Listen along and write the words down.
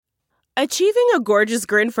Achieving a gorgeous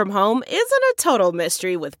grin from home isn't a total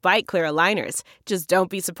mystery with Byte Clear aligners. Just don't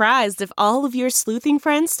be surprised if all of your sleuthing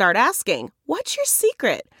friends start asking, "What's your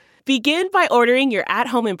secret?" Begin by ordering your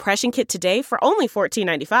at-home impression kit today for only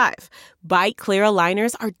 $14.95. Byte Clear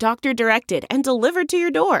aligners are doctor-directed and delivered to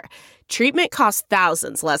your door. Treatment costs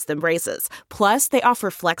thousands less than braces. Plus, they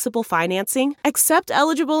offer flexible financing, accept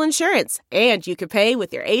eligible insurance, and you can pay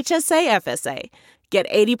with your HSA FSA. Get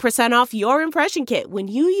 80% off your impression kit when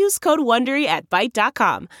you use code WONDERY at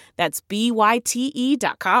Byte.com. That's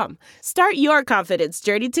BYTE.com. Start your confidence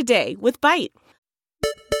journey today with Byte.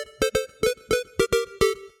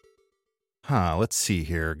 Let's see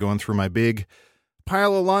here. Going through my big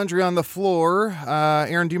pile of laundry on the floor.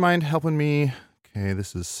 Aaron, do you mind helping me? Okay,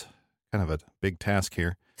 this is kind of a big task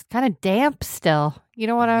here. It's kind of damp still. You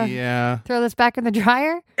don't want to throw this back in the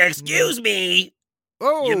dryer? Excuse me.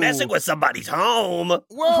 Oh, You're messing with somebody's home. Whoa,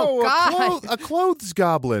 Oh, God. a clothes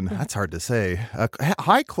goblin. That's hard to say.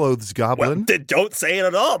 Hi, clothes Well, goblin. then don't say it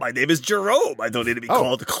at all. My name is Jerome. I don't need to be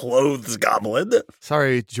called Clothes Goblin.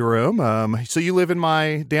 Sorry, Jerome. So you live in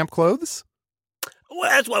my damp clothes? Well,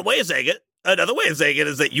 that's one way of saying it. Another way of saying it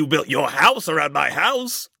is that you built your house around my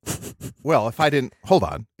house. Well, if I didn't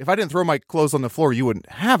throw my clothes on the floor, you wouldn't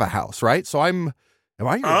have a house, right? So am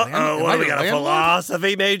I your What, we got a landlord?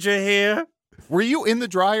 philosophy major here? Were you in the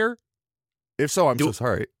dryer? If so, I'm so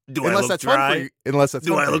sorry. Do I look that's dry? fun for you. Unless that's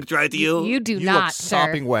Do fun I for look dry to you? You do you not, look sir.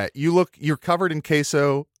 sopping wet. You're covered in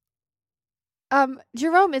queso.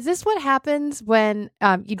 Jerome, is this what happens when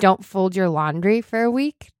you don't fold your laundry for a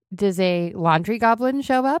week? Does a laundry goblin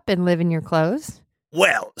show up and live in your clothes?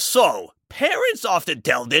 Well, so, parents often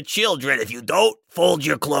tell their children if you don't fold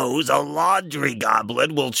your clothes, a laundry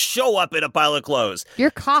goblin will show up in a pile of clothes.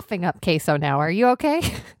 You're coughing up queso now. Are you okay?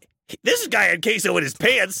 This guy had queso in his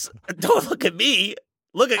pants. Don't look at me.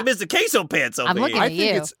 Look at Mr. Queso Pants over I'm looking here. at I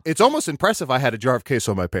think you. it's almost impressive I had a jar of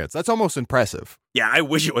queso in my pants. That's almost impressive. Yeah, I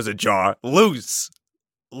wish it was a jar. Loose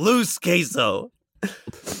queso.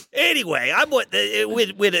 Anyway, I'm when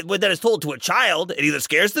that is told to a child, it either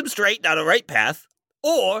scares them straight down a right path,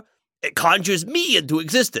 or it conjures me into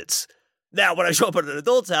existence. Now, when I show up at an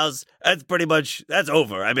adult's house, that's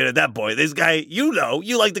over. I mean, at that point, this guy, you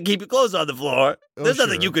like to keep your clothes on the floor. There's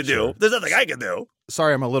nothing you can do. There's nothing I can do.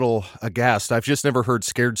 Sorry, I'm a little aghast. I've just never heard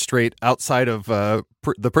scared straight outside of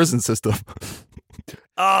the prison system.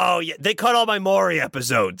 Oh, yeah, they cut all my Maury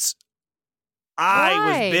episodes. I Why?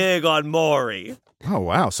 was big on Maury. Oh,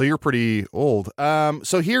 wow. So you're pretty old.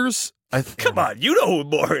 So here's... Come on, you know who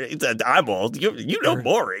Maury is. I'm old. You know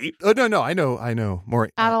Maury. Oh, no, I know. More.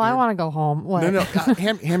 Adel, I want to go home. What? No.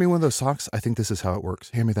 Hand me one of those socks. I think this is how it works.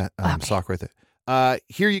 Hand me that sock right there.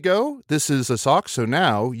 Here you go. This is a sock. So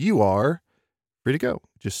now you are free to go.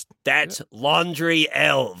 That's laundry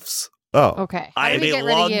elves. Oh. Okay. How I do am we a get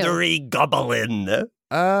rid of you? laundry goblin.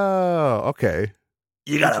 Oh, okay.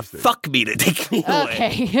 You gotta Interesting. fuck me to take me away.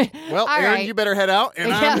 Okay. Well, All Aaron, right. you better head out,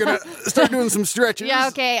 and I'm Yeah. going to start doing some stretches. Yeah,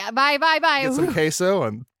 okay. Bye. Get some queso.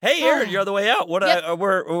 And Hey, Aaron, you're on the way out. What? Yep.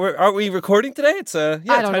 Are we recording today? It's I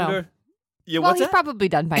don't know. Yeah, Well, what's he's that? probably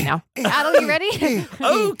done by now. Adel, you ready?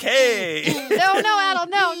 Okay. No,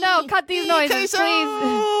 Adel, no. Cut these noises, please.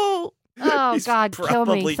 Oh, He's God, kill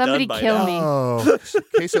probably me. Somebody done by kill now. me. oh,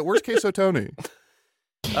 queso. Where's Queso Tony?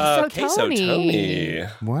 Queso Tony.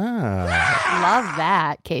 Wow. Love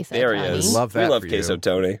that, Queso There he Tony. is. Love that We love for Queso you.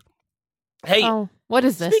 Tony. Hey, Oh, what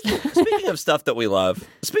is this? speaking of stuff that we love.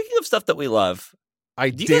 I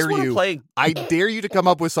Do you guys dare want to you. play? I dare you to come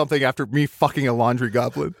up with something after me fucking a laundry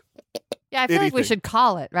goblin. Yeah, I feel like we anything. should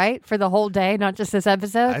call it, right? For the whole day, not just this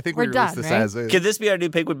episode. I think we're we done, release this right? as is. Can this be our new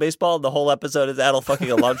Penguin Baseball? The whole episode is Adel fucking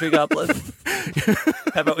a laundry goblin.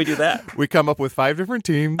 How about we do that? We come up with 5 different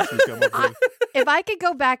teams. We come up with... If I could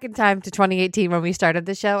go back in time to 2018 when we started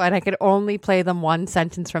the show and I could only play them one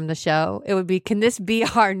sentence from the show, it would be, can this be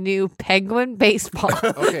our new Penguin Baseball?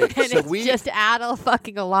 Okay, And so it's just Adel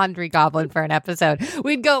fucking a laundry goblin for an episode.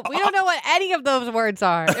 We'd go, we don't know what any of those words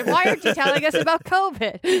are. And why aren't you telling us about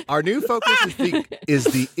COVID? Our new focus is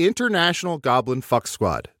the International Goblin Fuck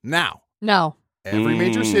Squad. Now, No. every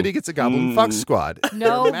major city gets a Goblin Fuck Squad.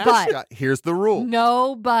 No, Their but. mascot- Here's the rule.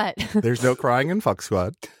 No, but. There's no crying in Fuck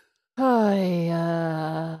Squad.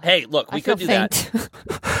 Hey, look, we I feel could do that. faint.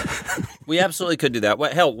 We absolutely could do that.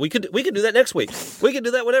 What, hell, we could do that next week. We could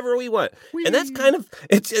do that whenever we want. And that's kind of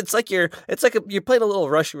it's like you're playing a little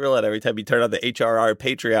Russian roulette every time you turn on the HRR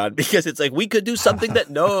Patreon, because it's like we could do something that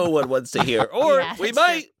no one wants to hear, or Yeah, we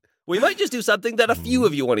that's might just do something that a few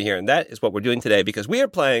of you want to hear, and that is what we're doing today, because we are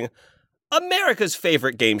playing America's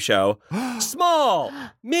favorite game show. Small,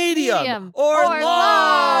 medium, or or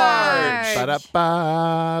large.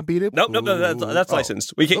 Ba-da-ba, beat it. Nope, that's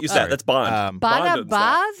licensed. We can't use that. That's Bond. Bond owns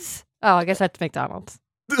that. Bada-baz? Oh, I guess that's McDonald's.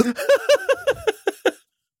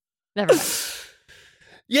 Never mind.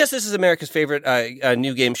 Yes, this is America's favorite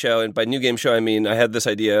new game show. And by new game show, I mean I had this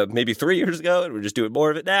idea maybe 3 years ago, and we're just doing more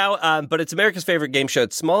of it now. But it's America's favorite game show.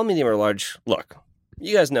 It's small, medium, or large. Look,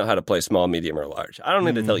 you guys know how to play small, medium, or large. I don't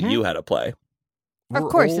need to tell you how to play. Of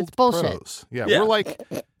course, it's bullshit. Pros. Yeah, we're like,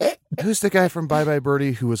 who's the guy from Bye Bye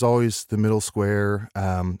Birdie who was always the middle square?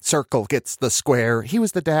 Circle gets the square. He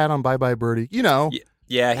was the dad on Bye Bye Birdie. You know.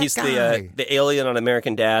 Yeah, he's the alien on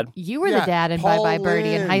American Dad. You were the dad in Bye Bye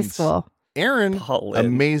Birdie in high school. Aaron,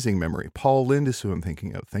 amazing memory. Paul Lind is who I'm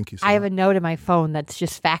thinking of. Thank you so much. I have a note in my phone that's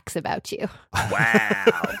just facts about you. Wow.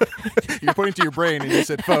 You're pointing to your brain and you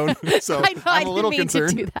said phone, so I know, I'm a little didn't mean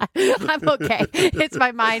concerned. to do that. I'm okay. It's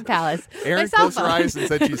my mind palace. Aaron closed her eyes and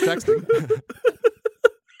said she's texting.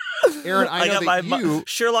 Aaron, I know that you...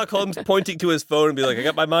 Sherlock Holmes pointing to his phone and be like, I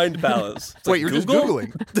got my mind palace. It's Wait, like, you're Google?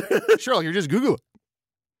 just Googling. Sherlock, you're just Googling.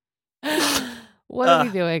 What are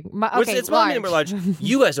we doing? Okay, it's small, medium, or large.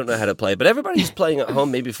 You guys don't know how to play, but everybody who's playing at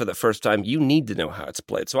home, maybe for the first time, you need to know how it's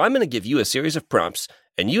played. So I'm going to give you a series of prompts,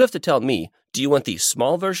 and you have to tell me, do you want the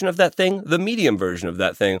small version of that thing, the medium version of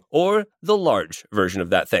that thing, or the large version of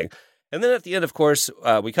that thing? And then at the end, of course,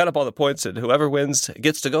 we cut up all the points, and whoever wins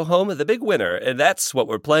gets to go home the big winner. And that's what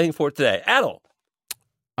we're playing for today. Adel.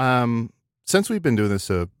 Since we've been doing this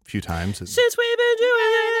a few times. Since we've been doing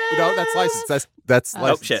it. No, that's licensed. That's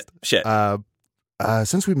licensed. Oh, shit.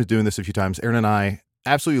 Since we've been doing this a few times, Aaron and I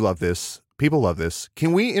absolutely love this. People love this.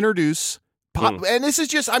 Can we introduce, and this is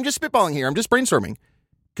just, I'm just spitballing here. I'm just brainstorming.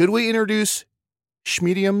 Could we introduce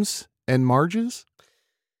schmediums and marges?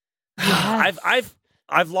 Yes.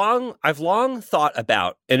 I've long thought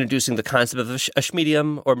about introducing the concept of a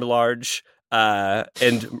schmedium or large.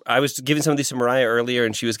 And I was giving some of these to Mariah earlier,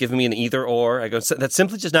 and she was giving me an either or. I go, that's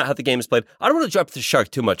simply just not how the game is played. I don't want to jump the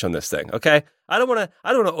shark too much on this thing, okay? I don't want to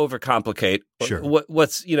overcomplicate. Sure.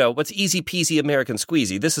 What's easy peasy American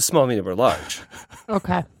squeezy. This is small, medium, or large.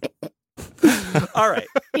 Okay. All right.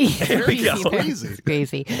 Here we go.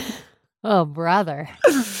 Crazy. Oh, brother.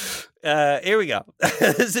 Here we go.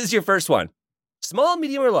 This is your first one. Small,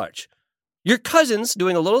 medium, or large? Your cousin's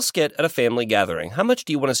doing a little skit at a family gathering. How much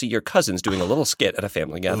do you want to see your cousins doing a little skit at a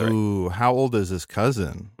family gathering? Ooh, how old is his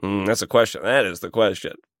cousin? That's a question. That is the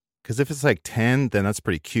question. Because if it's like 10, then that's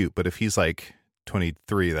pretty cute. But if he's like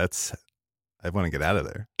 23, I want to get out of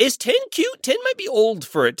there. Is 10 cute? 10 might be old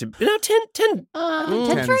for it to... 10...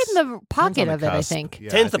 10's right in the pocket of it, I think. Yeah,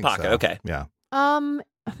 10's the pocket, so. Okay. Yeah. I'm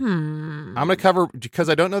going to cover, because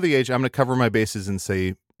I don't know the age, I'm going to cover my bases and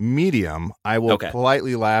say medium. I will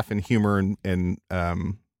politely laugh and humor and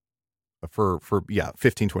for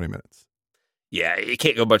 15, 20 minutes. Yeah, you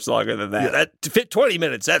can't go much longer than that. Yeah. To fit 20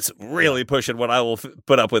 minutes, that's really pushing what I will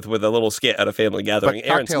put up with a little skit at a family gathering. But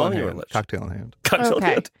cocktail in hand. Cocktail in hand. Cocktail in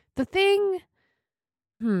hand. The thing,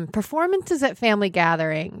 performances at family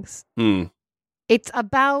gatherings. It's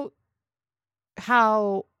about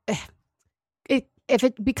how it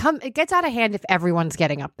gets out of hand if everyone's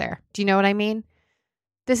getting up there. Do you know what I mean?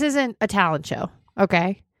 This isn't a talent show,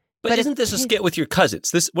 okay? But isn't this a skit with your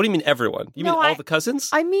cousins? What do you mean everyone? You mean all the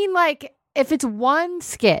cousins? I mean, like, if it's one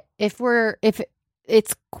skit, if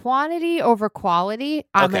it's quantity over quality,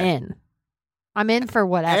 I'm in. I'm in for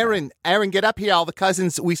whatever. Aaron, get up here. All the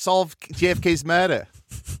cousins, we solved JFK's murder.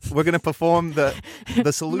 We're going to perform the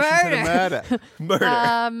solution to the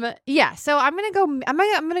murder. Yeah. So I'm gonna go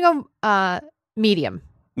medium.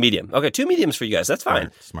 Medium. Okay, 2 mediums for you guys. That's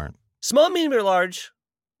fine. Smart. Small, medium, or large?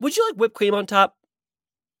 Would you like whipped cream on top?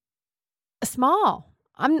 Small.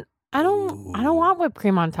 I don't want whipped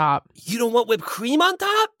cream on top. You don't want whipped cream on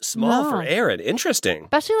top? Small for Aaron. Interesting.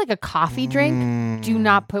 Especially like a coffee drink. Do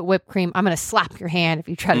not put whipped cream. I'm going to slap your hand if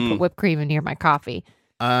you try to put whipped cream in near my coffee.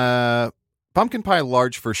 Pumpkin pie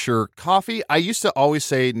large for sure. Coffee, I used to always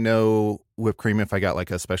say no whipped cream if I got like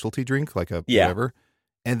a specialty drink, like a whatever.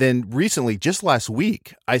 And then recently, just last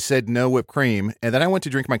week, I said no whipped cream. And then I went to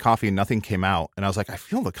drink my coffee and nothing came out. And I was like, I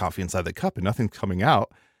feel the coffee inside the cup and nothing's coming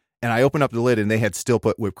out. And I opened up the lid and they had still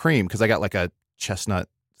put whipped cream because I got like a chestnut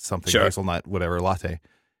something, hazelnut, whatever latte.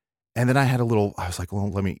 And then I was like,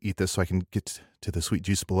 well, let me eat this so I can get to the sweet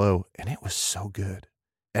juice below. And it was so good.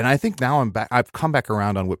 And I think now I'm back. I've come back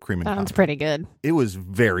around on whipped cream and Sounds coffee. pretty good. It was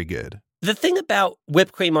very good. The thing about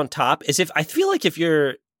whipped cream on top is I feel like if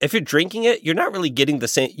you're drinking it, you're not really getting the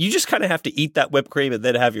same. You just kind of have to eat that whipped cream and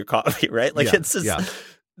then have your coffee, right? Like it's just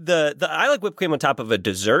I like whipped cream on top of a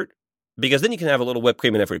dessert because then you can have a little whipped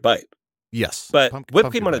cream in every bite. Yes. But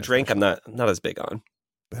whipped cream on a drink, I'm not as big on.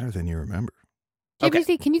 Better than you remember.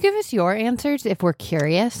 JPC, can you give us your answers if we're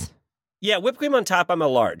curious? Yeah, whipped cream on top, I'm a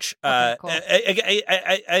large. Okay, cool.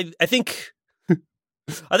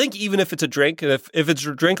 I think even if it's a drink, if it's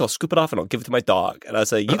a drink, I'll scoop it off and I'll give it to my dog. And I'll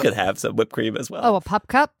say, you could have some whipped cream as well. Oh, a pup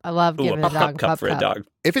cup? I love giving a dog a cup for a dog.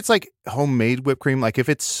 If it's like homemade whipped cream, like if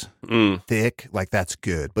it's thick, like that's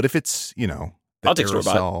good. But if it's, I'll take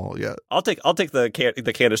store-bought. Yeah. I'll take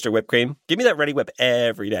the canister whipped cream. Give me that Ready Whip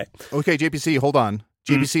every day. Okay, JPC, hold on.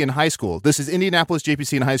 JPC in high school. This is Indianapolis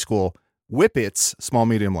JPC in high school. Whippets, small,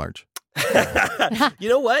 medium, large. You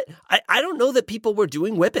know what? I don't know that people were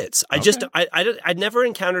doing whippets. I never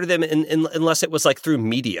encountered them unless it was like through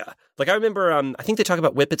media. Like I remember, I think they talk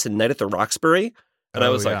about whippets in Night at the Roxbury, and I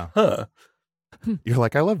was like, huh. You're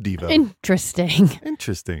like, I love Devo.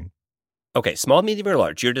 Interesting. Okay, small, medium, or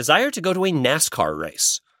large. Your desire to go to a NASCAR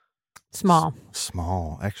race. Small,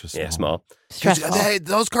 extra small. Yeah, small. Stressful.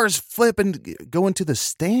 Those cars flip and go into the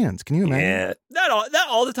stands. Can you imagine? Yeah, not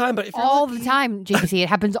all the time, but if all the time, JPC, it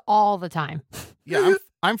happens all the time. Yeah,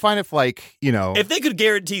 I'm fine if if they could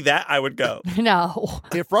guarantee that, I would go. No.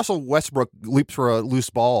 If Russell Westbrook leaps for a loose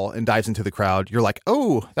ball and dives into the crowd, you're like,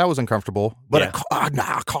 oh, that was uncomfortable. But a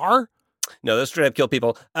car? No, those straight up kill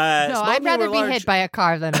people. No, I'd rather be hit by a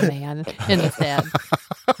car than a man in the stand.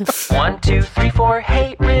 1, 2, 3, 4,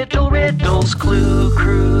 hate riddles, clue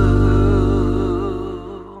crew.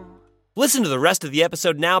 Listen to the rest of the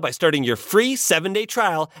episode now by starting your free 7-day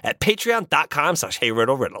trial at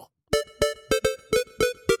patreon.com/heyriddleriddle.